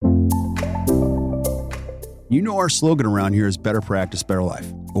You know our slogan around here is better practice, better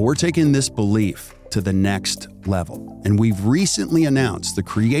life. But we're taking this belief to the next level. And we've recently announced the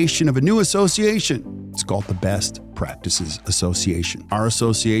creation of a new association. It's called the Best Practices Association. Our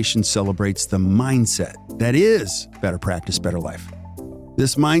association celebrates the mindset that is better practice, better life.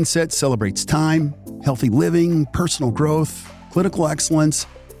 This mindset celebrates time, healthy living, personal growth, clinical excellence,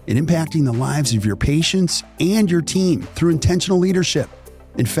 and impacting the lives of your patients and your team through intentional leadership.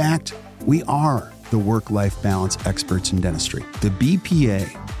 In fact, we are the work-life balance experts in dentistry. The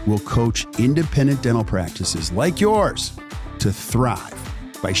BPA will coach independent dental practices like yours to thrive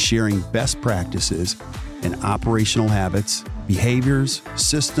by sharing best practices and operational habits, behaviors,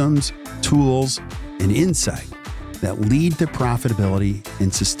 systems, tools, and insight that lead to profitability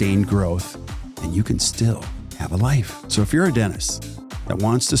and sustained growth, and you can still have a life. So if you're a dentist that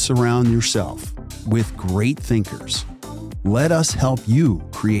wants to surround yourself with great thinkers, let us help you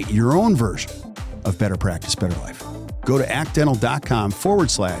create your own version of better practice, better life. Go to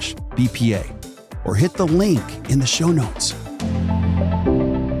actdental.com/BPA or hit the link in the show notes.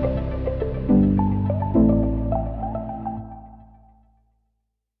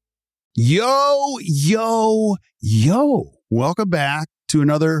 Yo, yo, yo. Welcome back to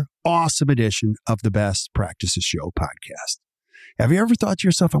another awesome edition of the Best Practices Show podcast. Have you ever thought to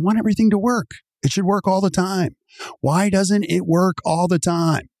yourself, I want everything to work. It should work all the time. Why doesn't it work all the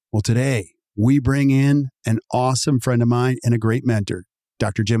time? Well, today we bring in an awesome friend of mine and a great mentor,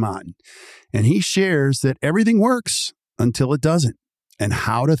 Dr. Jim Otten. And he shares that everything works until it doesn't, and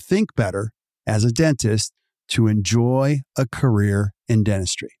how to think better as a dentist to enjoy a career in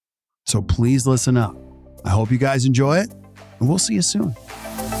dentistry. So please listen up. I hope you guys enjoy it, and we'll see you soon.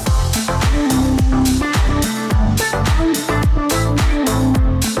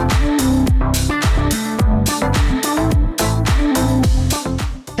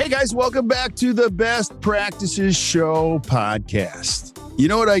 Hey guys, welcome back to the Best Practices Show podcast. You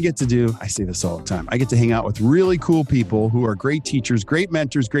know what I get to do? I say this all the time. I get to hang out with really cool people who are great teachers, great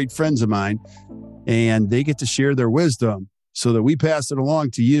mentors, great friends of mine, and they get to share their wisdom so that we pass it along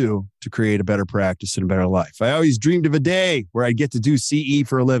to you to create a better practice and a better life. I always dreamed of a day where I'd get to do CE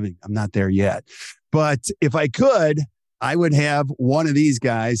for a living. I'm not there yet. But if I could, I would have one of these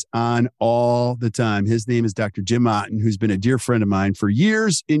guys on all the time. His name is Dr. Jim Otten, who's been a dear friend of mine for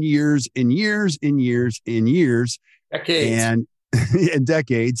years and years and years and years and years. Decades. And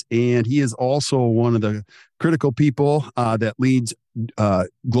decades. And he is also one of the critical people that leads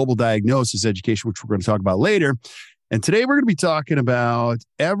global diagnosis education, which we're going to talk about later. And today we're going to be talking about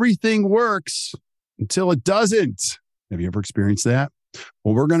everything works until it doesn't. Have you ever experienced that?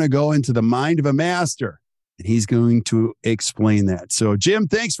 Well, we're going to go into the mind of a master, and he's going to explain that. So, Jim,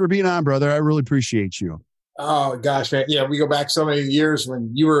 thanks for being on, brother. I really appreciate you. Oh gosh, man. Yeah, we go back so many years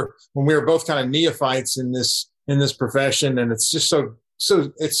when we were both kind of neophytes in this profession, and it's just so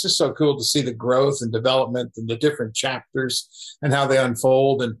cool to see the growth and development and the different chapters and how they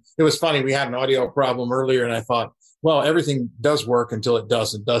unfold. And it was funny, we had an audio problem earlier, and I thought, well, everything does work until it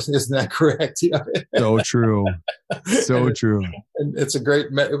doesn't. Isn't that correct? You know? So true. So true. And it was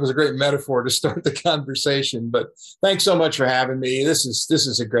a great metaphor to start the conversation. But thanks so much for having me. This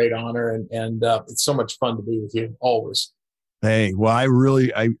is a great honor, and it's so much fun to be with you always. Hey, well,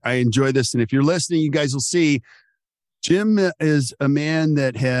 I enjoy this. And if you're listening, you guys will see Jim is a man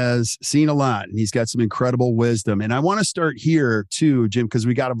that has seen a lot, and he's got some incredible wisdom. And I want to start here too, Jim, because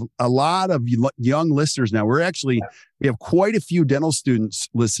we got a lot of young listeners now. We have quite a few dental students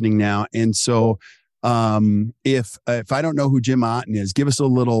listening now. And so if I don't know who Jim Otten is, give us a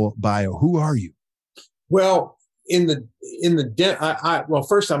little bio. Who are you? Well,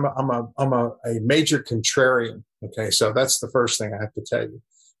 first I'm a major contrarian. Okay. So that's the first thing I have to tell you.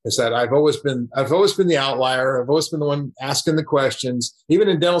 Is that I've always been the outlier. I've always been the one asking the questions. Even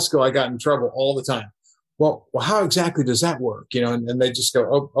in dental school, I got in trouble all the time. Well, how exactly does that work? You know, and they just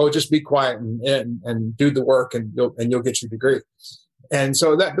go, oh, just be quiet and do the work, and you'll get your degree. And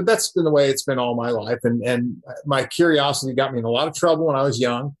so that's been the way it's been all my life. And my curiosity got me in a lot of trouble when I was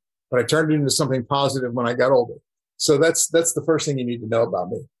young, but I turned it into something positive when I got older. So that's the first thing you need to know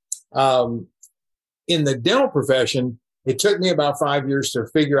about me. In the dental profession, it took me about 5 years to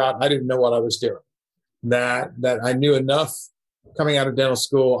figure out I didn't know what I was doing. That I knew enough coming out of dental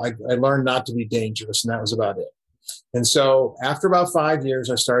school. I learned not to be dangerous, and that was about it. And so after about 5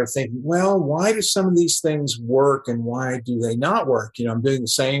 years, I started thinking, well, why do some of these things work and why do they not work? You know, I'm doing the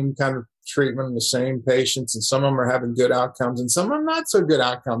same kind of treatment, the same patients, and some of them are having good outcomes and some of them not so good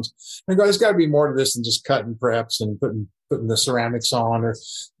outcomes. And I go, there's got to be more to this than just cutting preps and putting the ceramics on or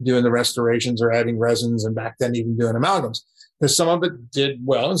doing the restorations or adding resins, and back then even doing amalgams. because some of it did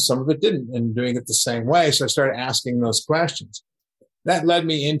well and some of it didn't, and doing it the same way. So I started asking those questions. That led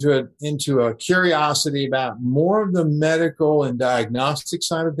me into a curiosity about more of the medical and diagnostic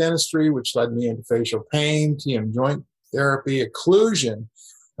side of dentistry, which led me into facial pain, TM joint therapy, occlusion.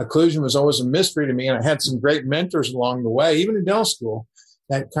 Occlusion was always a mystery to me, and I had some great mentors along the way, even in dental school,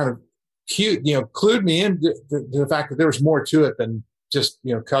 that kind of clued me into the fact that there was more to it than just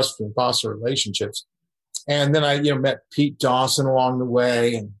custom and fossa relationships. And then I met Pete Dawson along the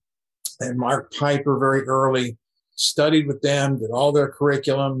way, and Mark Piper very early. Studied with them, did all their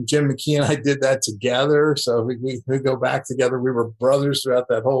curriculum. Jim McKee and I did that together. So we go back together. We were brothers throughout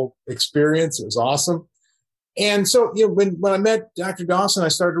that whole experience. It was awesome. And so, when I met Dr. Dawson, I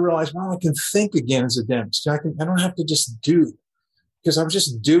started to realize, wow, I can think again as a dentist. I don't have to just do, because I was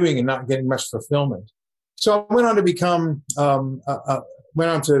just doing and not getting much fulfillment. So I went on to become,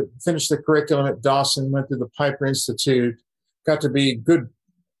 went on to finish the curriculum at Dawson, went through the Piper Institute, got to be good.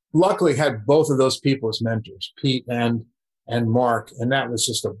 Luckily had both of those people as mentors, Pete and Mark, and that was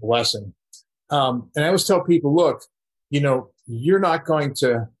just a blessing. And I always tell people, look, you're not going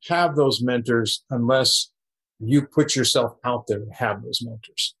to have those mentors unless you put yourself out there to have those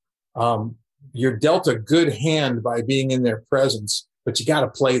mentors. You're dealt a good hand by being in their presence, but you got to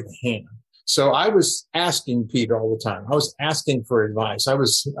play the hand. So I was asking Pete all the time. I was asking for advice. I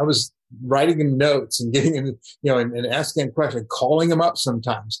was writing him notes and getting him, and asking him questions, calling him up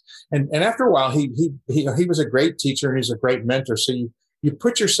sometimes. And after a while, he was a great teacher and he's a great mentor. So you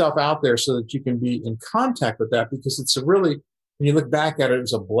put yourself out there so that you can be in contact with that, because it's when you look back at it,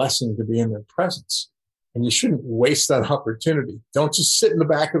 it's a blessing to be in their presence. And you shouldn't waste that opportunity. Don't just sit in the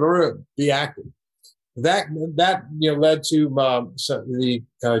back of the room. Be active. That led to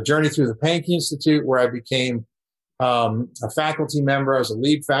the journey through the Pankey Institute, where I became a faculty member. I was a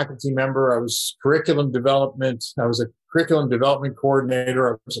lead faculty member. I was curriculum development. I was a curriculum development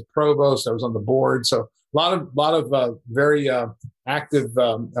coordinator. I was a provost. I was on the board. So a lot of very active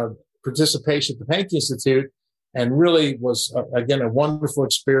participation at the Pankey Institute, and really was again a wonderful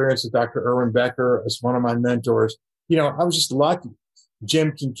experience with Dr. Erwin Becker as one of my mentors. I was just lucky.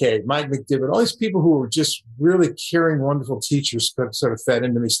 Jim Kincaid, Mike McDivitt, all these people who were just really caring, wonderful teachers sort of fed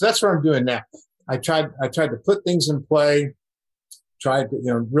into me. So that's what I'm doing now. I tried to put things in play, tried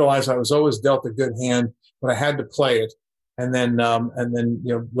to, realize I was always dealt a good hand, but I had to play it. And then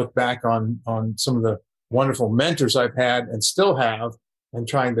look back on some of the wonderful mentors I've had and still have, and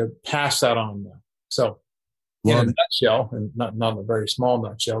trying to pass that on now. So in a nutshell, and not a very small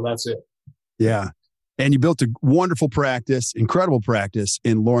nutshell, that's it. Yeah. And you built a wonderful practice, incredible practice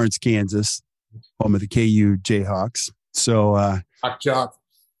in Lawrence, Kansas, home of the KU Jayhawks. So, Hawk Jock.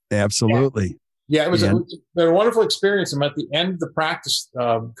 Absolutely. Yeah, it was a wonderful experience. I'm at the end of the practice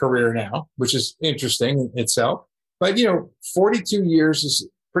career now, which is interesting in itself. But 42 years is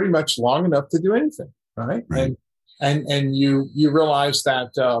pretty much long enough to do anything, right? And you realize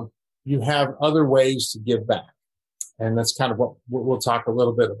that you have other ways to give back, and that's kind of what we'll talk a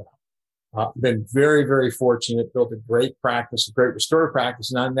little bit about. Been very, very fortunate. Built a great practice, a great restorative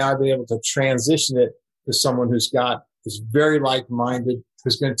practice, and now I've been able to transition it to someone who's very like-minded,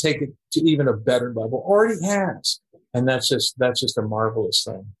 who's going to take it to even a better level. Already has, and that's just a marvelous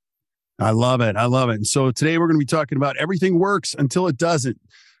thing. I love it. And so today we're going to be talking about everything works until it doesn't.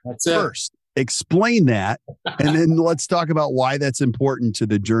 That's it. First, explain that, and then let's talk about why that's important to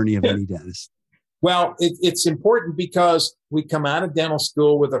the journey of any dentist. Well, it's important because we come out of dental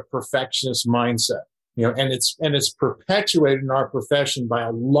school with a perfectionist mindset, and it's perpetuated in our profession by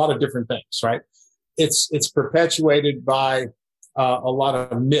a lot of different things, right? It's perpetuated by a lot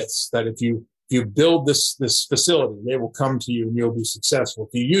of myths that if you build this facility, they will come to you and you'll be successful.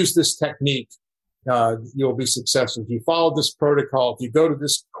 If you use this technique, you'll be successful. If you follow this protocol, if you go to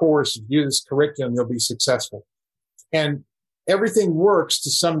this course, if you do this curriculum, you'll be successful. And everything works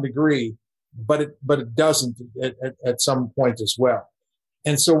to some degree, but it doesn't at some point as well.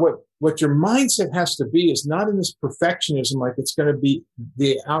 And so what your mindset has to be is not in this perfectionism, like it's going to be,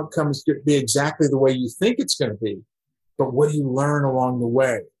 the outcome is going to be exactly the way you think it's going to be, but what do you learn along the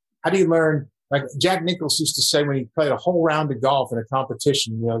way? How do you learn? Like Jack Nicklaus used to say when he played a whole round of golf in a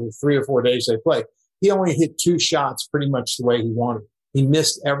competition, the 3 or 4 days they play, he only hit 2 shots pretty much the way he wanted. He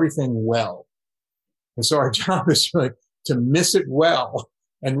missed everything well. And so our job is really to miss it well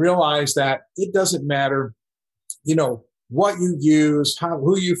and realize that it doesn't matter, what you use,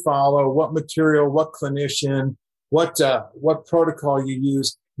 who you follow, what material, what clinician, what protocol you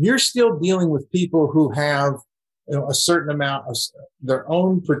use. You're still dealing with people who have a certain amount of their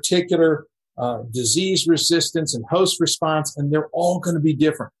own particular disease resistance and host response, and they're all going to be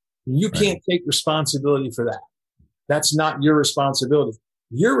different. You can't take responsibility for that. That's not your responsibility.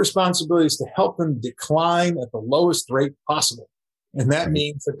 Your responsibility is to help them decline at the lowest rate possible. And that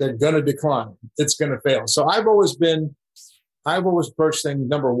means that they're going to decline. It's going to fail. So I've always approached things,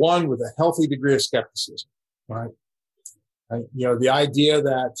 number one, with a healthy degree of skepticism, right? The idea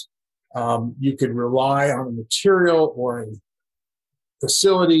that you could rely on a material or a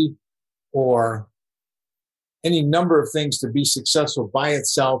facility or any number of things to be successful by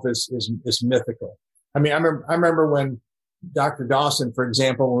itself is mythical. I mean, I remember when Dr. Dawson, for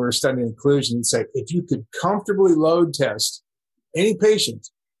example, when we were studying inclusion, he'd say, if you could comfortably load test any patient,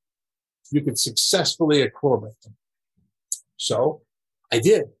 you could successfully equilibrate them. So I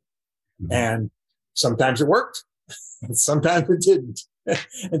did. And sometimes it worked, and sometimes it didn't.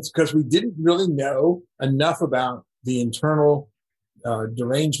 It's because we didn't really know enough about the internal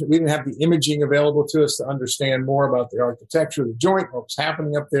derangement. We didn't have the imaging available to us to understand more about the architecture of the joint, what was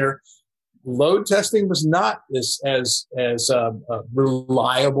happening up there. Load testing was not as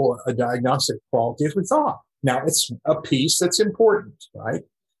reliable a diagnostic quality as we thought. Now, it's a piece that's important, right?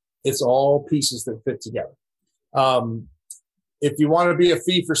 It's all pieces that fit together. If you want to be a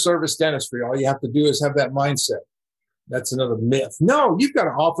fee-for-service dentistry, all you have to do is have that mindset. That's another myth. No, you've got to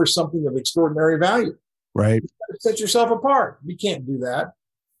offer something of extraordinary value. Right. Set yourself apart. You can't do that.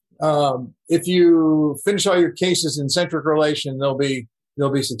 If you finish all your cases in centric relation, they'll be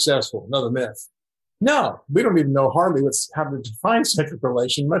successful. Another myth. No, we don't even know hardly how to define centric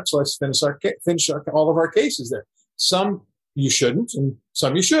relation, much less finish all of our cases there. Some you shouldn't, and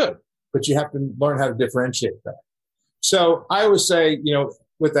some you should, but you have to learn how to differentiate that. So I always say,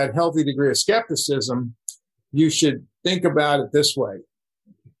 with that healthy degree of skepticism, you should think about it this way.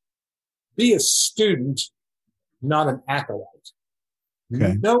 Be a student, not an acolyte.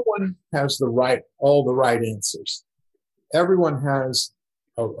 Okay. No one has all the right answers. Everyone has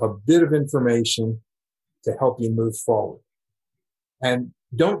a bit of information to help you move forward. And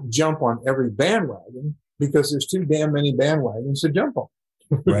don't jump on every bandwagon, because there's too damn many bandwagons to jump on.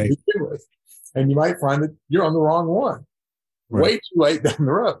 Right. And you might find that you're on the wrong one. Right. Way too late down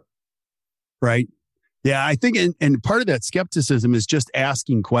the road. Right. Yeah, I think, and part of that skepticism is just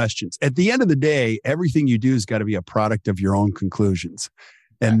asking questions. At the end of the day, everything you do has got to be a product of your own conclusions.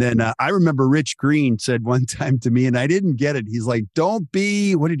 And then I remember Rich Green said one time to me, and I didn't get it. He's like, what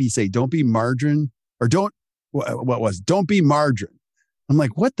did he say? Don't be margarine, or don't be margarine. I'm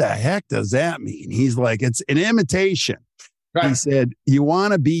like, what the heck does that mean? He's like, it's an imitation. Right. He said, you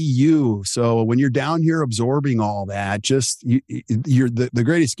want to be you. So when you're down here absorbing all that, the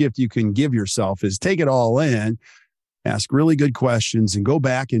greatest gift you can give yourself is take it all in, ask really good questions, and go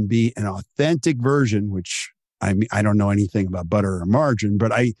back and be an authentic version, which I don't know anything about butter or margarine,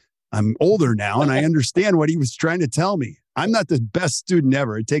 but I'm older now and I understand what he was trying to tell me. I'm not the best student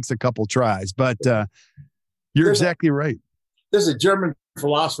ever. It takes a couple tries, but you're exactly right. There's a German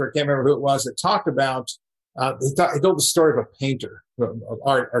philosopher, I can't remember who it was, that talked about, he told the story of a painter, an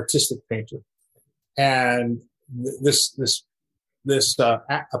artistic painter. And this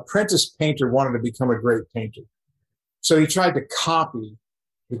apprentice painter wanted to become a great painter. So he tried to copy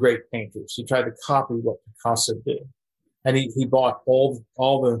the great painters. He tried to copy what Picasso did. And he bought all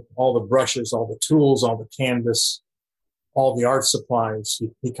the brushes, all the tools, all the canvas, all the art supplies.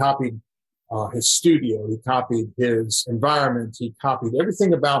 He copied his studio. He copied his environment. He copied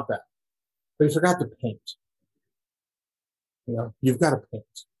everything about that. But he forgot to paint. You've got to paint.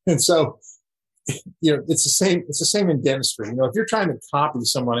 And so, it's the same in dentistry. If you're trying to copy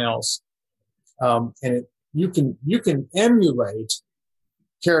someone else, you can emulate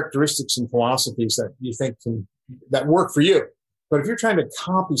characteristics and philosophies that you think that work for you. But if you're trying to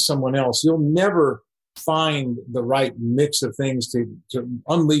copy someone else, you'll never find the right mix of things to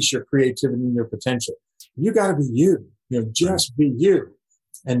unleash your creativity and your potential. You got to be you. Just be you,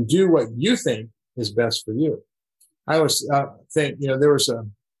 and do what you think is best for you. I always think, there was I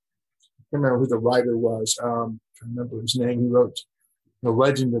can't remember who the writer was. I can't remember his name. He wrote The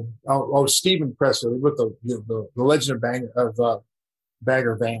Legend of Stephen Pressler. He wrote the Legend of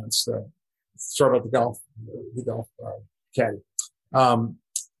Bagger Vance. Sorry about the golf caddy.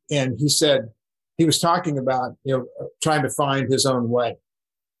 And he said he was talking about trying to find his own way,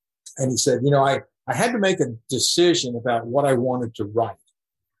 and he said, I had to make a decision about what I wanted to write.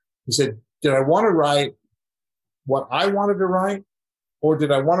 He said, did I want to write what I wanted to write, or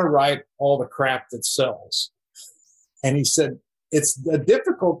did I want to write all the crap that sells? And he said, it's a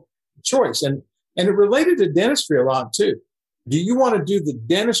difficult choice. And it related to dentistry a lot too. Do you want to do the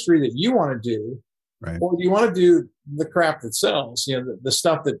dentistry that you want to do, right, or do you want to do the crap that sells? The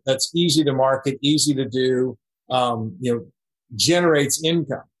stuff that's easy to market, easy to do, generates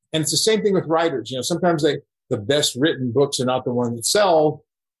income. And it's the same thing with writers. Sometimes they the best written books are not the ones that sell.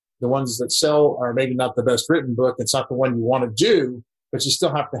 The ones that sell are maybe not the best written book. It's not the one you want to do, but you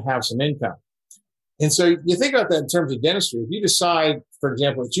still have to have some income. And so you think about that in terms of dentistry. If you decide, for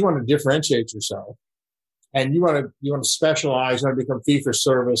example, that you want to differentiate yourself and you want to specialize, you want to become fee for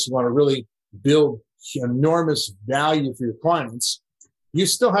service, you want to really build enormous value for your clients, you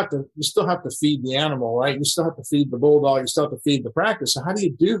still have to feed the animal, right? You still have to feed the bulldog. You still have to feed the practice. So how do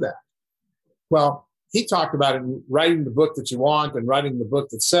you do that? Well, he talked about it in writing the book that you want and writing the book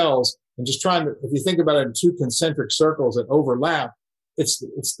that sells, and just trying to, if you think about it in two concentric circles that overlap, it's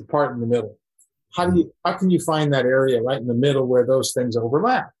the part in the middle. How can you find that area right in the middle where those things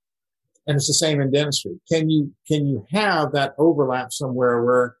overlap? And it's the same in dentistry. Can you have that overlap somewhere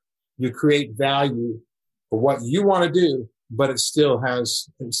where you create value for what you want to do, but it still has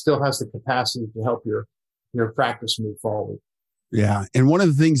the capacity to help your practice move forward? Yeah. And one of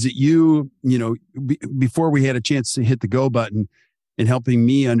the things that before we had a chance to hit the go button in helping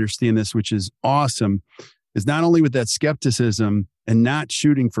me understand this, which is awesome, is not only with that skepticism and not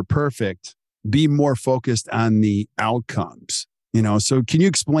shooting for perfect, be more focused on the outcomes. So can you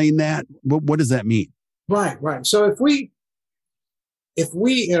explain that? What does that mean? Right. So if we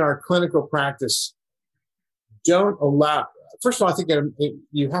in our clinical practice don't allow, first of all, I think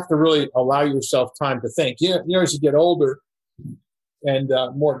you have to really allow yourself time to think. As you get older and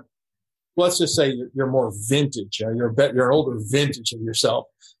more, let's just say you're more vintage. You're an older vintage of yourself.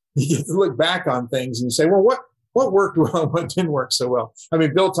 You get to look back on things and you say, well, what worked well, what didn't work so well. I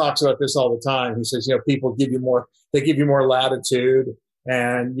mean, Bill talks about this all the time. He says, people give you more latitude,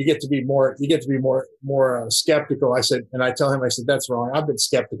 and you get to be more skeptical. I tell him, that's wrong. I've been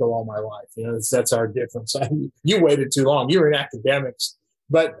skeptical all my life. That's our difference. You waited too long. You were in academics,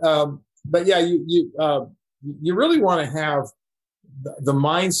 but yeah, you really want to have the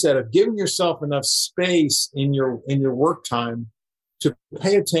mindset of giving yourself enough space in your work time to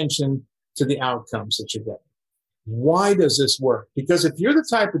pay attention to the outcomes that you're getting. Why does this work? Because if you're the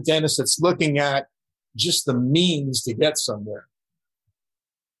type of dentist that's looking at just the means to get somewhere,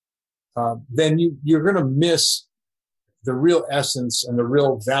 then you're going to miss the real essence and the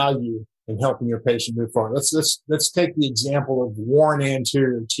real value in helping your patient move forward. Let's take the example of worn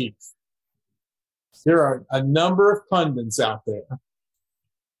anterior teeth. There are a number of pundits out there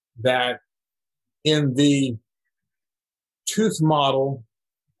that in the tooth model,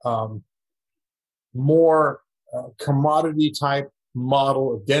 more commodity type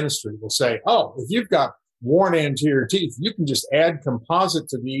model of dentistry will say, oh, if you've got worn anterior teeth, you can just add composite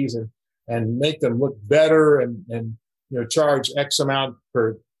to these and make them look better and charge X amount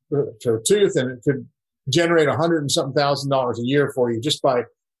per tooth, and it could generate $100 and something thousand a year for you just by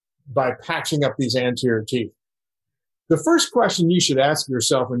patching up these anterior teeth. The first question you should ask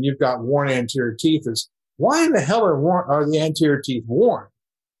yourself when you've got worn anterior teeth is, why in the hell are the anterior teeth worn?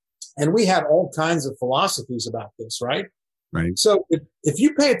 And we had all kinds of philosophies about this, right? Right. So if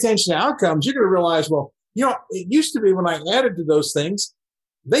you pay attention to outcomes, you're going to realize, well, it used to be when I added to those things,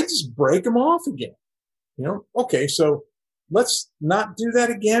 they just break them off again. Okay, so let's not do that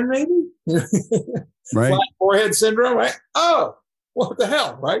again, maybe? Right. Flat forehead syndrome, right? Oh, what the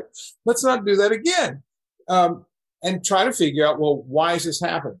hell, right? Let's not do that again. And try to figure out, well, why is this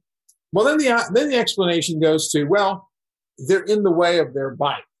happening? Well, then the explanation goes to, well, they're in the way of their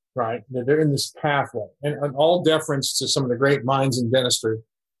bite, right? They're in this pathway. And all deference to some of the great minds in dentistry,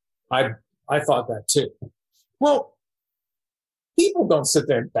 I thought that too. Well, people don't sit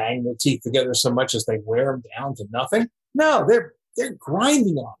there and bang their teeth together so much as they wear them down to nothing. No, they're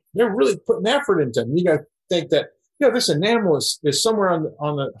grinding on it. They're really putting effort into them. You got to think that, this enamel is somewhere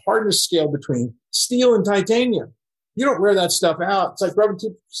on the hardness scale between steel and titanium. You don't wear that stuff out. It's like rubbing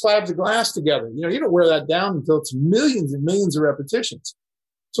two slabs of glass together. You don't wear that down until it's millions and millions of repetitions.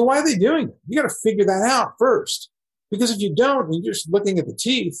 So why are they doing it? You got to figure that out first. Because if you don't, and you're just looking at the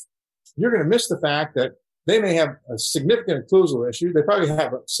teeth, you're going to miss the fact that they may have a significant occlusal issue. They probably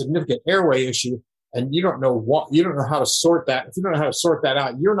have a significant airway issue, and you don't know how to sort that. If you don't know how to sort that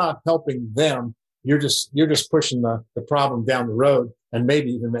out, you're not helping them. You're just pushing the problem down the road and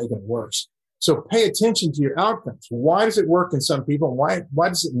maybe even making it worse. So pay attention to your outcomes. Why does it work in some people? And why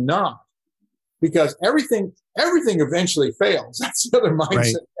does it not? Because everything eventually fails. That's the other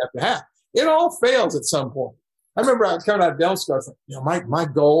mindset you have to have. It all fails at some point. I remember I was coming out of dental school. I thought, my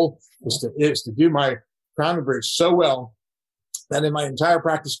goal is to do my crown and bridge so well that in my entire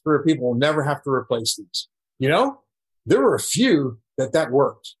practice career, people will never have to replace these. There were a few that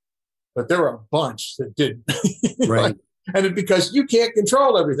worked, but there were a bunch that didn't. Right. And it's because you can't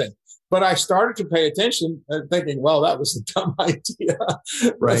control everything. But I started to pay attention and thinking, well, that was a dumb idea.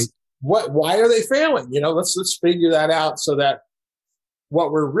 Right. why are they failing? Let's figure that out, so that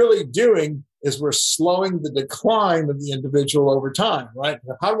what we're really doing is we're slowing the decline of the individual over time, right?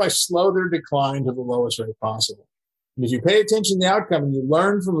 How do I slow their decline to the lowest rate possible? And if you pay attention to the outcome and you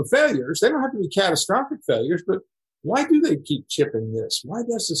learn from the failures, they don't have to be catastrophic failures, but why do they keep chipping this? Why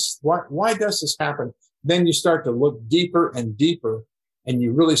does this happen? Then you start to look deeper and deeper, and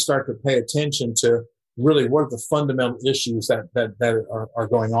you really start to pay attention to really what are the fundamental issues that are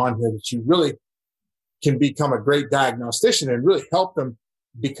going on here, that you really can become a great diagnostician and really help them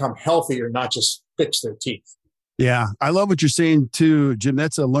become healthier, not just fix their teeth. Yeah. I love what you're saying too, Jim.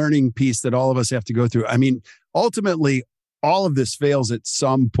 That's a learning piece that all of us have to go through. I mean, ultimately, all of this fails at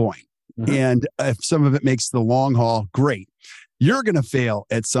some point. Mm-hmm. And if some of it makes the long haul, great. You're going to fail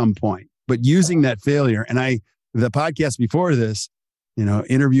at some point, but using that failure. And the podcast before this,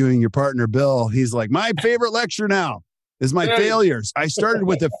 interviewing your partner, Bill, he's like, my favorite lecture now is my failures. I started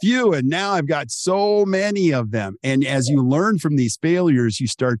with a few and now I've got so many of them. And as you learn from these failures, you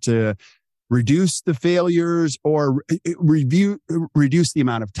start to reduce the failures or reduce the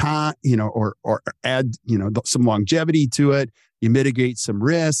amount of time, or add, some longevity to it. You mitigate some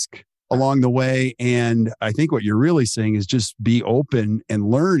risk along the way. And I think what you're really saying is just be open and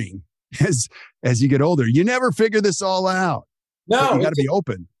learning as you get older. You never figure this all out. No, you got to be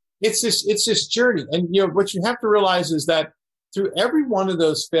open. It's this journey. And, what you have to realize is that through every one of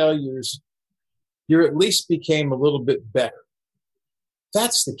those failures, you at least became a little bit better.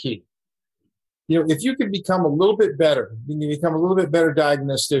 That's the key. If you can become a little bit better, you can become a little bit better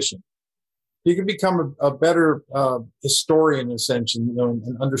diagnostician. You can become a better historian, essentially,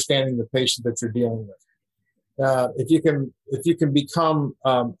 in understanding the patient that you're dealing with. If you can become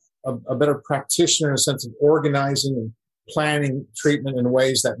a better practitioner in a sense of organizing and planning treatment in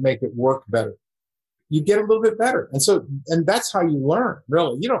ways that make it work better, you get a little bit better. And that's how you learn,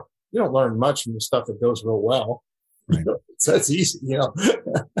 really. You don't learn much from the stuff that goes real well. Right. So that's easy,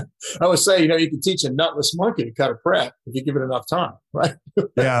 I would say, you can teach a nutless monkey to cut a prep if you give it enough time, right?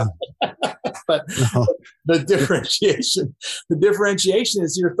 Yeah. But the differentiation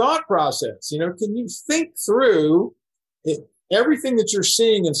is your thought process. Can you think through everything that you're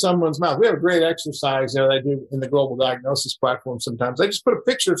seeing in someone's mouth? We have a great exercise, that I do in the global diagnosis platform sometimes. I just put a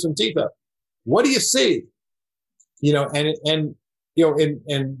picture of some teeth up. What do you see? And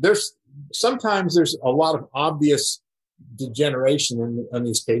sometimes there's a lot of obvious degeneration in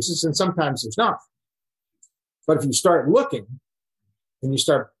these cases, and sometimes there's not. But if you start looking and you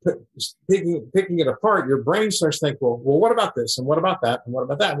start picking it apart, your brain starts to think, well, what about this? And what about that? And what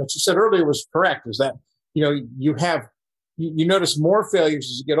about that? And what you said earlier was correct, is that, you notice more failures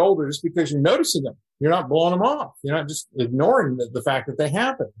as you get older just because you're noticing them. You're not blowing them off. You're not just ignoring the fact that they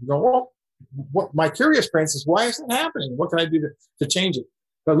happen. You go, well, what my curious brain says, why is that happening? What can I do to change it?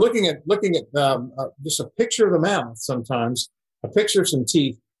 But looking at just a picture of the mouth, sometimes a picture of some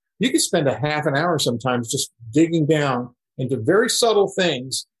teeth, you could spend a half an hour sometimes just digging down into very subtle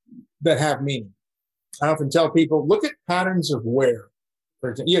things that have meaning. I often tell people, look at patterns of wear. For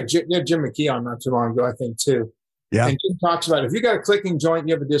example, you had Jim McKee on not too long ago, I think, too. Yeah. And Jim talks about if you got a clicking joint,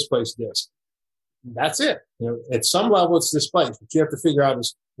 you have a displaced disc. That's it. At some level, it's displaced. What you have to figure out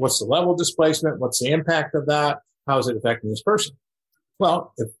is what's the level of displacement, what's the impact of that, how is it affecting this person?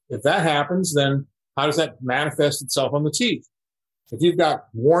 Well, if that happens, then how does that manifest itself on the teeth? If you've got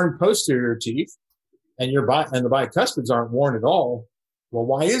worn posterior teeth and the bicuspids aren't worn at all, well,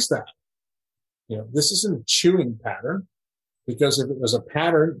 why is that? This isn't a chewing pattern, because if it was a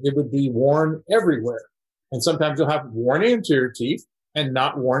pattern, it would be worn everywhere. And sometimes you'll have worn anterior teeth and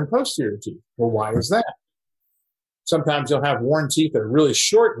not worn posterior teeth. Well, why is that? Sometimes you'll have worn teeth that are really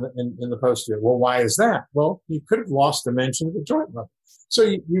short in the posterior. Well, why is that? Well, you could have lost dimension of the joint level. So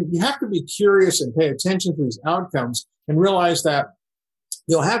you have to be curious and pay attention to these outcomes and realize that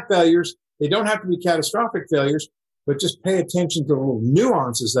you'll have failures. They don't have to be catastrophic failures, but just pay attention to the little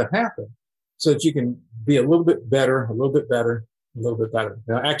nuances that happen so that you can be a little bit better, a little bit better, a little bit better.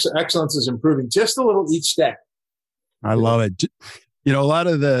 Excellence is improving just a little each day. I love it. A lot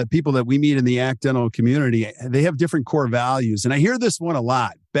of the people that we meet in the ACT dental community, they have different core values. And I hear this one a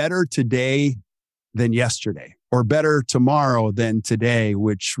lot: better today than yesterday, or better tomorrow than today,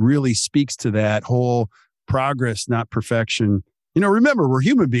 which really speaks to that whole progress, not perfection. Remember, we're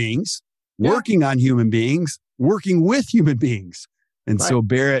human beings working on human beings, working with human beings. And so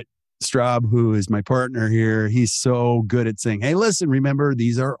Barrett Straub, who is my partner here, he's so good at saying, hey, listen, remember,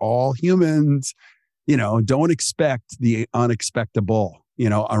 these are all humans. Don't expect the unexpectable,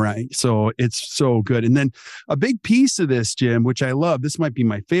 all right. So it's so good. And then a big piece of this, Jim, which I love, this might be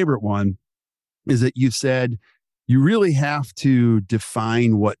my favorite one, is that you've said You really have to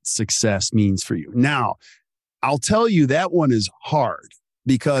define what success means for you. Now, I'll tell you that one is hard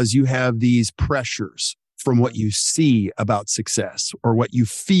because you have these pressures from what you see about success or what you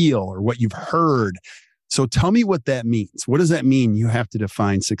feel or what you've heard. So tell me what that means. What does that mean? You have to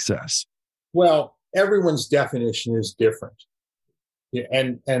define success. Well, everyone's definition is different. Yeah,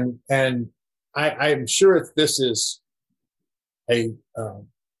 and I'm sure if this is a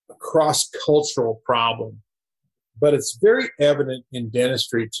cross-cultural problem, but it's very evident in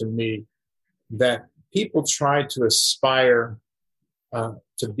dentistry to me that people try to aspire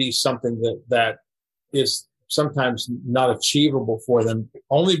to be something that is sometimes not achievable for them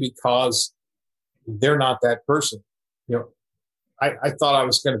only because they're not that person. I thought I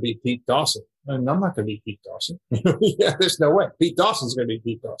was going to be Pete Dawson, and I'm not going to be Pete Dawson. Yeah, there's no way. Pete Dawson's going to be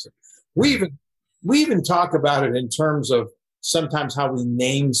Pete Dawson. We even talk about it in terms of sometimes how we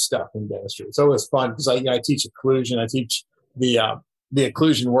name stuff in dentistry. It's always fun because I teach occlusion. I teach the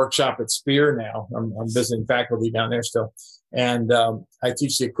occlusion workshop at Spear now. I'm visiting faculty down there still. And I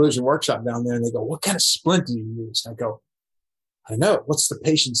teach the occlusion workshop down there, and they go, "What kind of splint do you use?" I go, "I know. What's the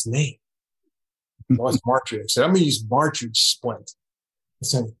patient's name?" Well, it's Marjorie. I said, "I'm going to use Marjorie's splint." I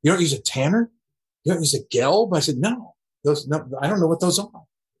said, "You don't use a Tanner? You don't use a Gelb?" I said, "No, I don't know what those are.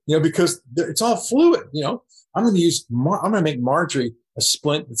 Because it's all fluid. I'm going to make Marjorie a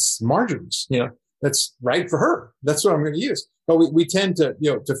splint that's Marjorie's. That's right for her. That's what I'm going to use." But we tend to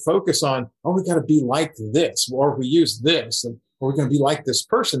focus on, we got to be like this, or if we use this, or we're going to be like this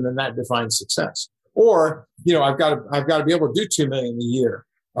person, then that defines success. Or I've got to be able to do $2 million a year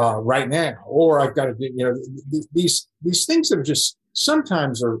right now, or I've got to do these things that are just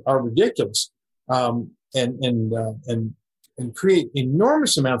sometimes are ridiculous, and create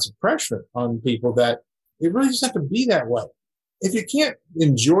enormous amounts of pressure on people that it really doesn't have to be that way. If you can't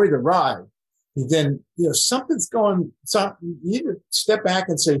enjoy the ride, then something's going. So you need to step back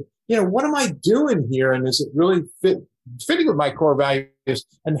and say, what am I doing here, and is it really fitting with my core values?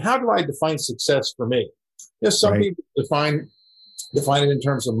 And how do I define success for me? Some people define it in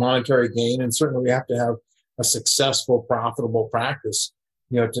terms of monetary gain, and certainly we have to have a successful, profitable practice,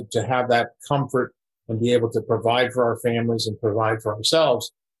 to have that comfort and be able to provide for our families and provide for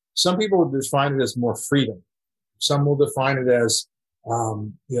ourselves. Some people will define it as more freedom. Some will define it as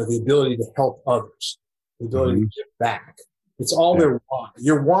the ability to help others, the ability to give back. It's all their why.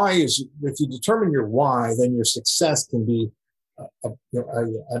 Your why is, if you determine your why, then your success can be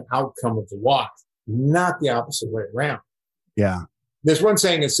an outcome of the why, not the opposite way around. Yeah. There's one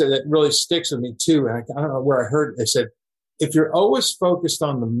saying that really sticks with me too, and I don't know where I heard it. They said, if you're always focused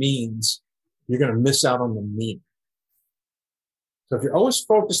on the means, you're going to miss out on the meaning. So if you're always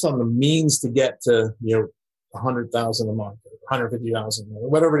focused on the means to get to, $100,000 a month, or $150,000,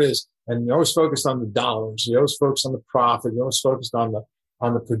 whatever it is, and you're always focused on the dollars, you're always focused on the profit, you're always focused on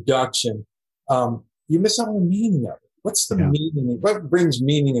the production, you miss out on the meaning of it. What's the meaning? What brings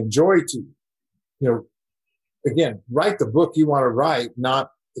meaning and joy to you? Again, write the book you want to write,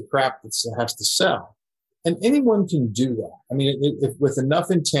 not the crap that has to sell. And anyone can do that. I mean, if with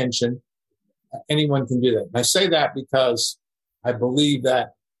enough intention, anyone can do that. And I say that because I believe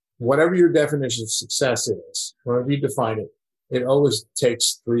that whatever your definition of success is, whatever you define it, it always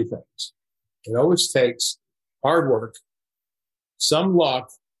takes three things. It always takes hard work, some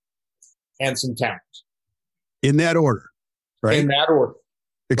luck, and some talent. In that order, right? In that order.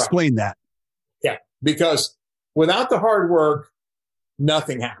 Explain that. Yeah, because without the hard work,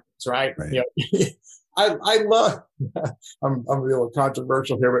 nothing happens, right? I love, I'm a little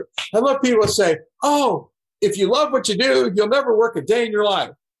controversial here, but I love people that say, if you love what you do, you'll never work a day in your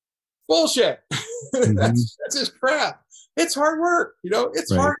life. Bullshit. That's just crap. It's hard work.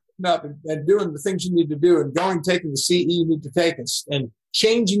 It's hard enough and doing the things you need to do and taking the CE you need to take and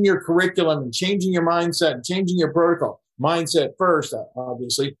changing your curriculum and changing your mindset and changing your protocol. Mindset first,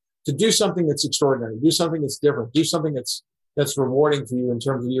 obviously, to do something that's extraordinary, do something that's different, do something that's rewarding for you in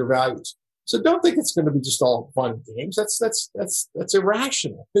terms of your values. So don't think it's going to be just all fun and games. That's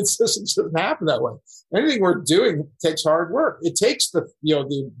irrational. It doesn't happen that way. Anything we're doing takes hard work. It takes the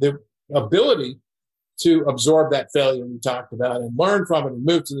ability to absorb that failure we talked about and learn from it and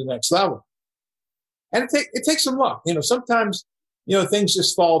move to the next level. And it takes some luck. Sometimes things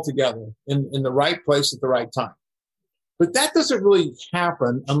just fall together in the right place at the right time. But that doesn't really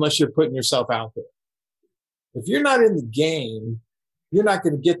happen unless you're putting yourself out there. If you're not in the game, you're not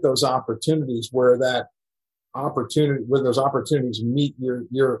going to get those opportunities where those opportunities meet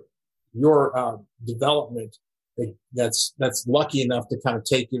your development. That's lucky enough to kind of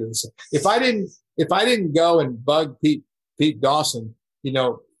take you to the. If I didn't go and bug Pete Dawson,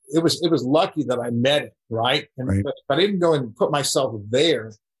 it was lucky that I met it, right? And Right. but I didn't go and put myself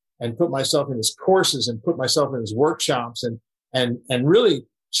there and put myself in his courses and put myself in his workshops and really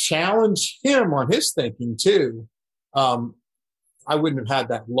challenge him on his thinking too. I wouldn't have had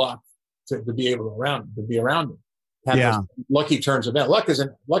that luck to be able to be around him. Have Yeah. those lucky turns of event. Luck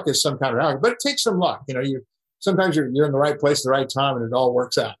is some kind of outcome, but it takes some luck. Sometimes you're in the right place at the right time and it all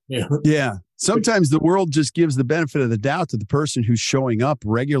works out. Yeah. Sometimes the world just gives the benefit of the doubt to the person who's showing up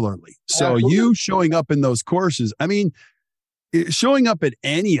regularly. So Absolutely. you showing up in those courses, I mean, showing up at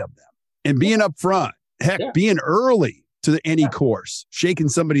any of them and being up front, heck, being early to any course, shaking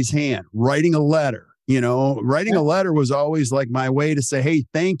somebody's hand, writing a letter. Writing a letter was always like my way to say, hey,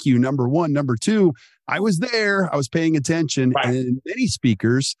 thank you. Number one. Number two, I was there. I was paying attention. Right. And many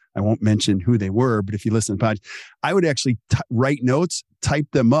speakers, I won't mention who they were, but if you listen to the podcast, I would actually write notes, type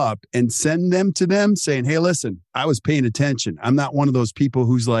them up and send them to them saying, hey, listen, I was paying attention. I'm not one of those people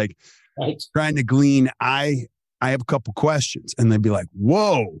who's like trying to glean. I have a couple questions. And they'd be like,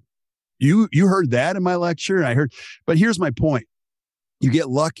 whoa, you heard that in my lecture? I heard, but here's my point. You get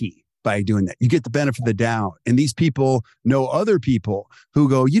lucky by doing that. You get the benefit of the doubt. And these people know other people who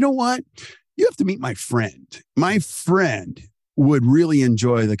go, you know what? You have to meet my friend. My friend would really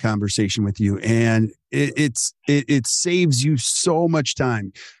enjoy the conversation with you. And it saves you so much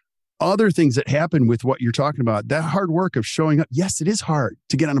time. Other things that happen with what you're talking about, that hard work of showing up. Yes, it is hard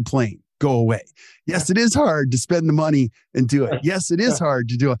to get on a plane, go away. Yes, it is hard to spend the money and do it. Yes, it is hard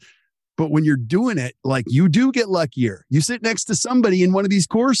to do it. But when you're doing it, like you do get luckier. You sit next to somebody in one of these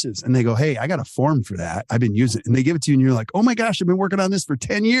courses and they go, hey, I got a form for that. I've been using it. And they give it to you and you're like, oh my gosh, I've been working on this for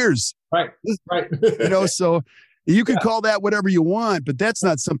 10 years. Right. So you can call that whatever you want, but that's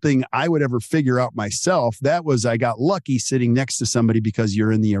not something I would ever figure out myself. That was, I got lucky sitting next to somebody because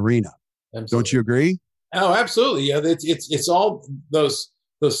you're in the arena. Absolutely. Don't you agree? Oh, absolutely. Yeah. It's all those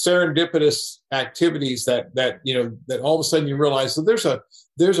serendipitous activities that all of a sudden you realize that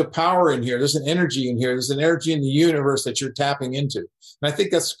there's a power in here. There's an energy in here. There's an energy in the universe that you're tapping into. And I think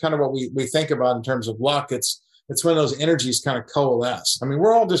that's kind of what we think about in terms of luck. It's when those energies kind of coalesce. I mean,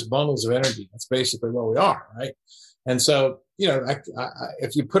 we're all just bundles of energy. That's basically what we are, right? And so,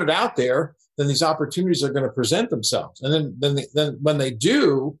 if you put it out there, then these opportunities are going to present themselves. And then when they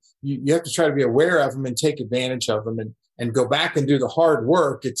do, you have to try to be aware of them and take advantage of them and go back and do the hard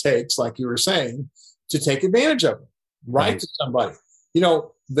work it takes, like you were saying, to take advantage of them, right. To somebody.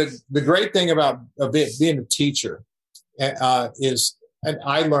 The great thing about being a teacher is, and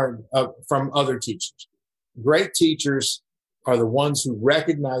I learned from other teachers, great teachers are the ones who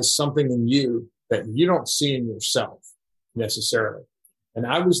recognize something in you that you don't see in yourself necessarily. And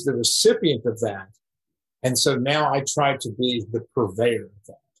I was the recipient of that. And so now I try to be the purveyor of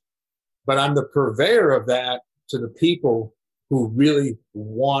that. But I'm the purveyor of that to the people who really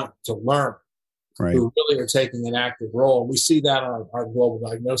want to learn, right. Who really are taking an active role. And we see that on our global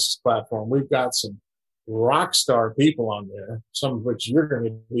diagnosis platform. We've got some rock star people on there, some of which you're going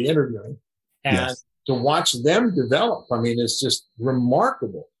to be interviewing. And to watch them develop, I mean, it's just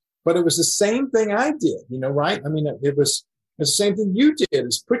remarkable. But it was the same thing I did, right? I mean, it was the same thing you did,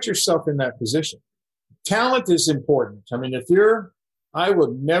 is put yourself in that position. Talent is important. I mean, I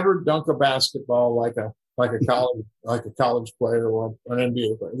would never dunk a basketball like a college player or an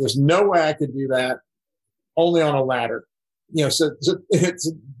NBA player. There's no way I could do that, only on a ladder. So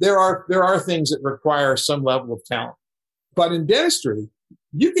there are things that require some level of talent. But in dentistry,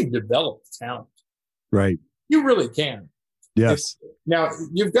 you can develop talent. Right. You really can. Yes. Now,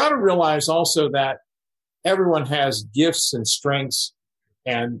 you've got to realize also that everyone has gifts and strengths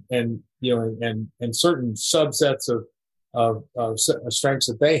and certain subsets of strengths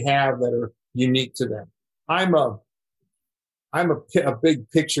that they have that are unique to them. I'm a big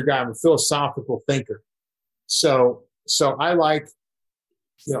picture guy. I'm a philosophical thinker. So I like,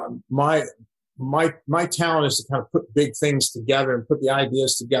 my talent is to kind of put big things together and put the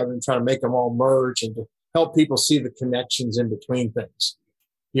ideas together and try to make them all merge and to help people see the connections in between things.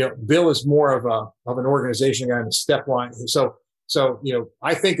 Bill is more of an organization guy and a step line. So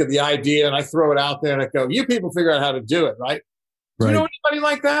I think of the idea and I throw it out there and I go, you people figure out how to do it, right? Do you know anybody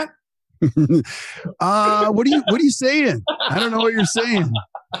like that? What are you saying? I don't know what you're saying.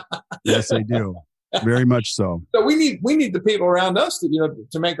 Yes, I do. Very much so. So we need the people around us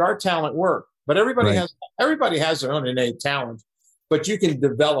to make our talent work. But everybody has their own innate talent, but you can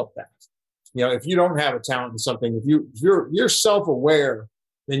develop that. If you don't have a talent in something, if you're self-aware,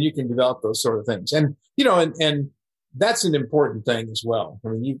 then you can develop those sort of things. And and that's an important thing as well. I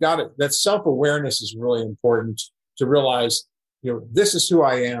mean, you've got it. That self-awareness is really important to realize, this is who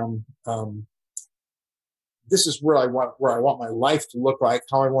I am. this is where I want my life to look like,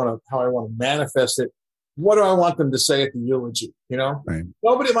 how I want to manifest it. What do I want them to say at the eulogy? Right.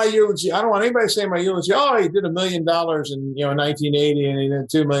 Nobody at my eulogy. I don't want anybody saying my eulogy. Oh, he did $1 million in 1980 and he did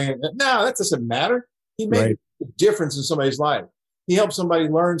 $2 million. No, that doesn't matter. He made a difference in somebody's life. He helped somebody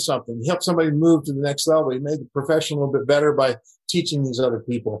learn something. He helped somebody move to the next level. He made the profession a little bit better by teaching these other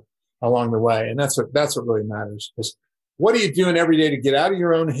people along the way. And that's what really matters. Is what are you doing every day to get out of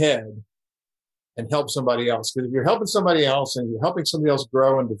your own head and help somebody else? Because if you're helping somebody else and you're helping somebody else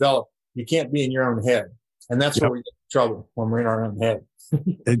grow and develop, you can't be in your own head. And that's where we get in trouble, when we're in our own head.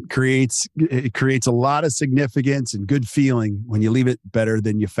 It creates a lot of significance and good feeling when you leave it better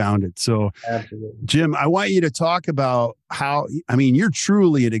than you found it. So, absolutely. Jim, I want you to talk about you're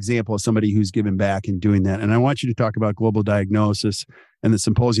truly an example of somebody who's given back and doing that. And I want you to talk about global diagnosis and the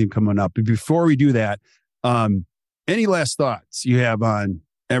symposium coming up. But before we do that, any last thoughts you have on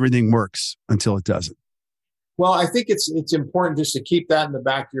everything works until it doesn't? Well, I think it's important just to keep that in the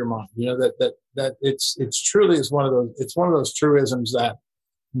back of your mind. That it's truly is one of those truisms that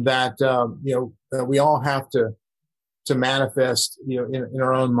we all have to manifest in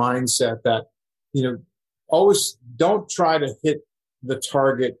our own mindset. That always don't try to hit the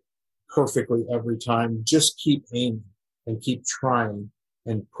target perfectly every time. Just keep aiming and keep trying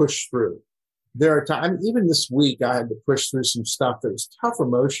and push through. There are times, even this week, I had to push through some stuff that was tough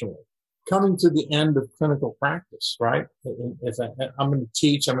emotionally. Coming to the end of clinical practice, right? If I'm going to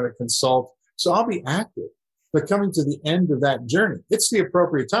teach, I'm going to consult, so I'll be active. But coming to the end of that journey, it's the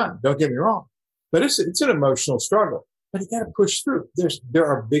appropriate time. Don't get me wrong, but it's an emotional struggle. But you got to push through. There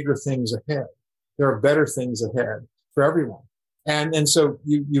are bigger things ahead. There are better things ahead for everyone, and so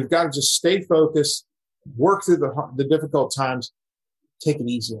you've got to just stay focused, work through the difficult times, take it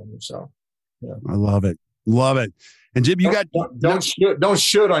easy on yourself. I love it. And Jim, you don't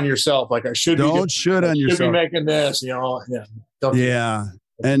should on yourself like I should. Don't should on yourself. Should be making this, Yeah.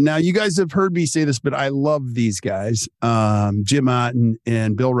 And now you guys have heard me say this, but I love these guys. Jim Otten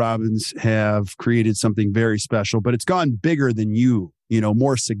and Bill Robbins have created something very special, but it's gone bigger than you.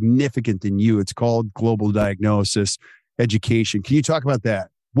 More significant than you. It's called Global Diagnosis Education. Can you talk about that?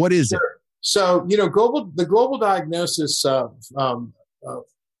 What is it? So the Global Diagnosis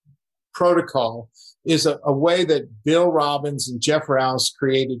protocol is a way that Bill Robbins and Jeff Rouse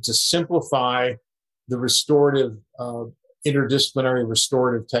created to simplify the restorative, interdisciplinary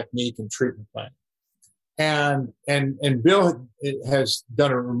restorative technique and treatment plan. And Bill has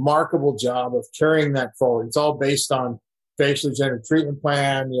done a remarkable job of carrying that forward. It's all based on facially gendered treatment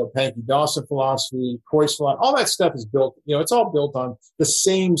plan, Pankey Dawson philosophy, Coyce philosophy, all that stuff is built, it's all built on the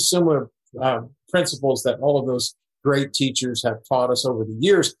same similar principles that all of those great teachers have taught us over the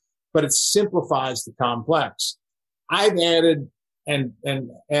years. But it simplifies the complex. I've added and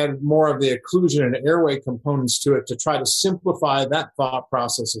added more of the occlusion and airway components to it to try to simplify that thought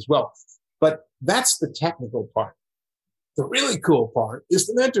process as well. But that's the technical part. The really cool part is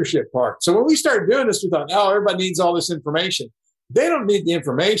the mentorship part. So when we started doing this, we thought, everybody needs all this information. They don't need the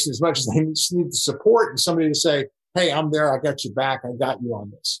information as much as they just need the support and somebody to say, hey, I'm there. I got you back. I got you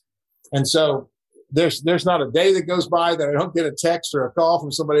on this. And so there's not a day that goes by that I don't get a text or a call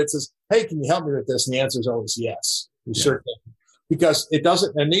from somebody that says, hey, can you help me with this? And the answer is always yes. Certainly. Because it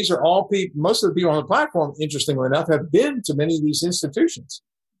doesn't, and these are all people, most of the people on the platform, interestingly enough, have been to many of these institutions.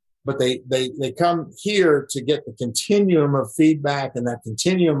 But they come here to get the continuum of feedback and that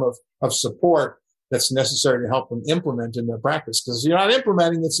continuum of support that's necessary to help them implement in their practice. Because you're not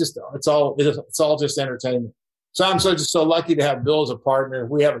implementing, it's all just entertainment. So I'm just so lucky to have Bill as a partner.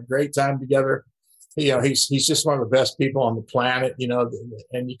 We have a great time together. He's just one of the best people on the planet,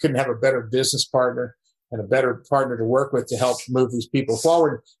 and you couldn't have a better business partner and a better partner to work with to help move these people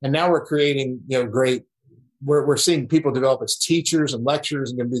forward. And now we're creating, we're seeing people develop as teachers and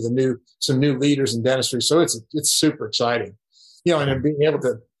lecturers and going to be some new leaders in dentistry. So it's super exciting, and then being able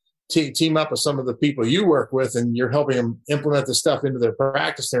to team up with some of the people you work with and you're helping them implement the stuff into their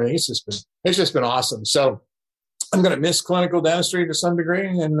practice. It's just been awesome. I'm going to miss clinical dentistry to some degree,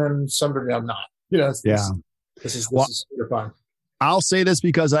 and then some degree I'm not. This is super fun. I'll say this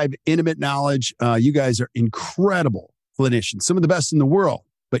because I have intimate knowledge. You guys are incredible clinicians, some of the best in the world,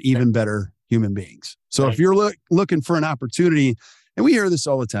 but even better human beings. So if you're looking for an opportunity, and we hear this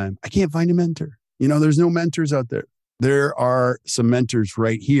all the time, I can't find a mentor. There's no mentors out there. There are some mentors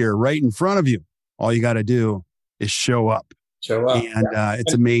right here, right in front of you. All you got to do is show up. And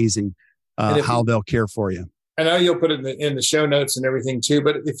it's amazing how they'll care for you. I know you'll put it in the show notes and everything too,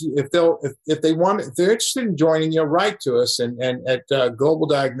 but if they're interested in joining, write to us and at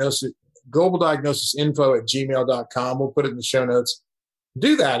globaldiagnosisinfo@gmail.com. We'll put it in the show notes.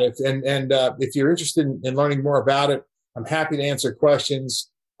 do that. If you're interested in learning more about it, I'm happy to answer questions.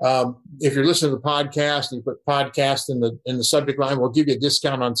 If you're listening to the podcast, you put podcast in the subject line, we'll give you a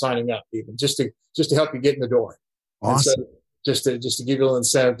discount on signing up, even just to help you get in the door. Awesome. Just to give you a little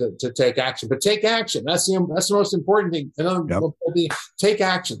incentive to take action. But take action. That's the most important thing. Take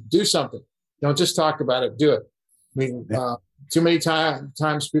action. Do something. Don't just talk about it. Do it. I mean, too many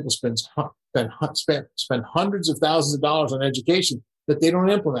times people spend hundreds of thousands of dollars on education that they don't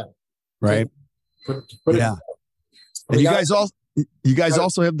implement. Right. Put it. And you guys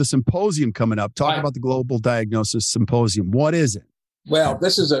also have the symposium coming up. Talk about the Global Diagnosis Symposium. What is it? Well,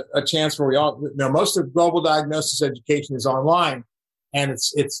 this is a chance where most of global diagnosis education is online, and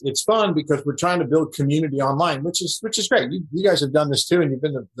it's fun because we're trying to build community online, which is great. You guys have done this too, and you've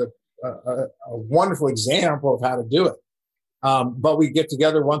been a wonderful example of how to do it. But we get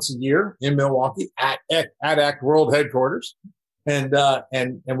together once a year in Milwaukee at ACT World headquarters, and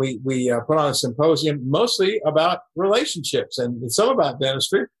we put on a symposium mostly about relationships and some about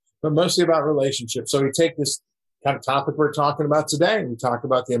dentistry, but mostly about relationships. So we take this kind of topic we're talking about today, and we talk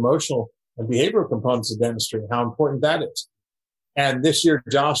about the emotional and behavioral components of dentistry and how important that is. And this year,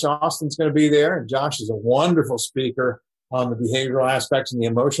 Josh Austin's going to be there, and Josh is a wonderful speaker on the behavioral aspects and the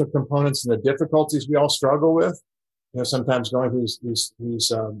emotional components and the difficulties we all struggle with. Sometimes going through these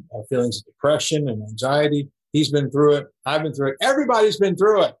feelings of depression and anxiety. He's been through it. I've been through it. Everybody's been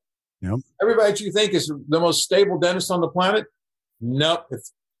through it. Yep. Everybody that you think is the most stable dentist on the planet, nope.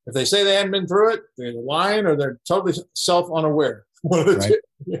 If they say they haven't been through it, they're lying or they're totally self-unaware. One of the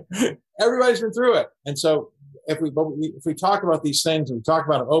two. Everybody's been through it. And so if we talk about these things and we talk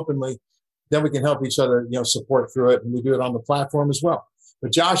about them openly, then we can help each other, support through it. And we do it on the platform as well.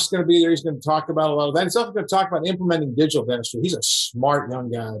 But Josh is going to be there. He's going to talk about a lot of that. He's also going to talk about implementing digital dentistry. He's a smart young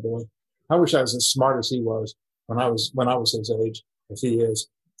guy, boy. I wish I was as smart as he was when I was his age, if he is.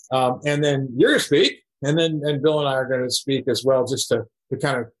 And then you're going to speak, and Bill and I are going to speak as well, just to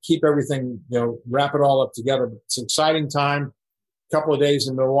kind of keep everything, wrap it all up together. But it's an exciting time. A couple of days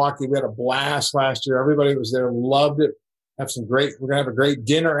in Milwaukee. We had a blast last year. Everybody was there, loved it. We're going to have a great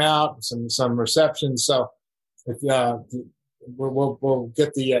dinner out, some receptions. So we'll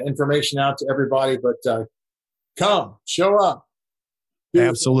get the information out to everybody, but come, show up.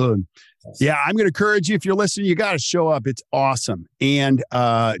 Absolutely. Yeah, I'm going to encourage you. If you're listening, you got to show up. It's awesome. And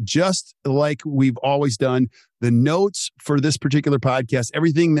just like we've always done, the notes for this particular podcast,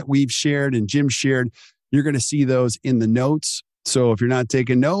 everything that we've shared and Jim shared, you're going to see those in the notes. So if you're not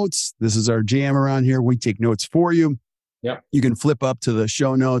taking notes, this is our jam around here. We take notes for you. Yeah. You can flip up to the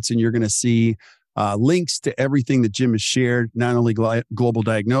show notes and you're going to see links to everything that Jim has shared, not only global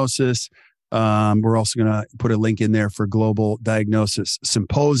diagnosis. We're also going to put a link in there for Global Diagnosis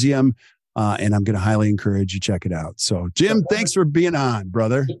Symposium. And I'm going to highly encourage you check it out. So Jim, thanks for being on,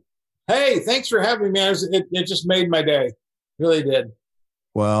 brother. Hey, thanks for having me, man. It just made my day. Really did.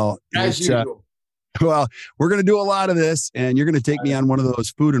 Well, as usual. Well, we're going to do a lot of this, and you're going to take me on one of those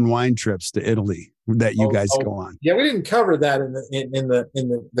food and wine trips to Italy that you guys go on. Yeah, we didn't cover that in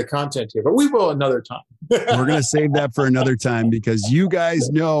the content here, but we will another time. We're going to save that for another time because you guys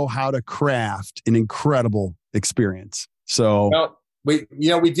know how to craft an incredible experience. So, well, we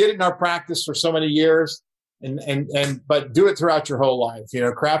did it in our practice for so many years, but do it throughout your whole life.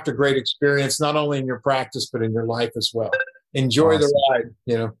 Craft a great experience not only in your practice but in your life as well. Enjoy the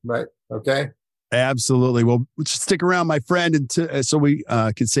ride. Right? Okay. Absolutely. Well, stick around, my friend, so we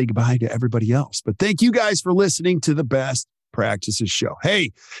can say goodbye to everybody else. But thank you guys for listening to the Best Practices Show.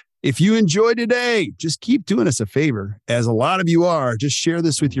 Hey, if you enjoyed today, just keep doing us a favor, as a lot of you are. Just share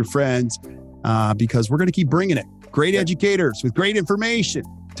this with your friends because we're going to keep bringing it. Great educators with great information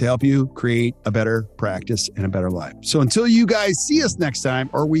to help you create a better practice and a better life. So until you guys see us next time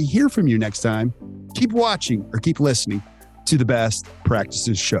or we hear from you next time, keep watching or keep listening to the Best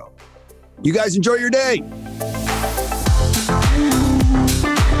Practices Show. You guys enjoy your day.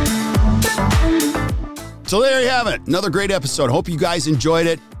 So there you have it. Another great episode. Hope you guys enjoyed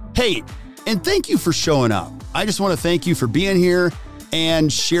it. Hey, and thank you for showing up. I just want to thank you for being here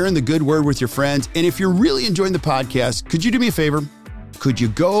and sharing the good word with your friends. And if you're really enjoying the podcast, could you do me a favor? Could you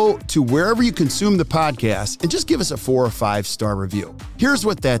go to wherever you consume the podcast and just give us a 4 or 5 star review? Here's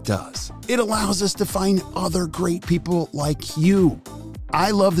what that does. It allows us to find other great people like you.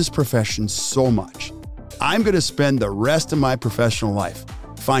 I love this profession so much. I'm going to spend the rest of my professional life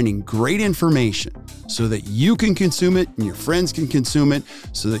finding great information so that you can consume it and your friends can consume it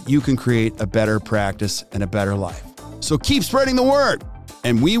so that you can create a better practice and a better life. So keep spreading the word,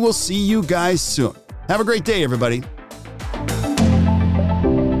 and we will see you guys soon. Have a great day, everybody.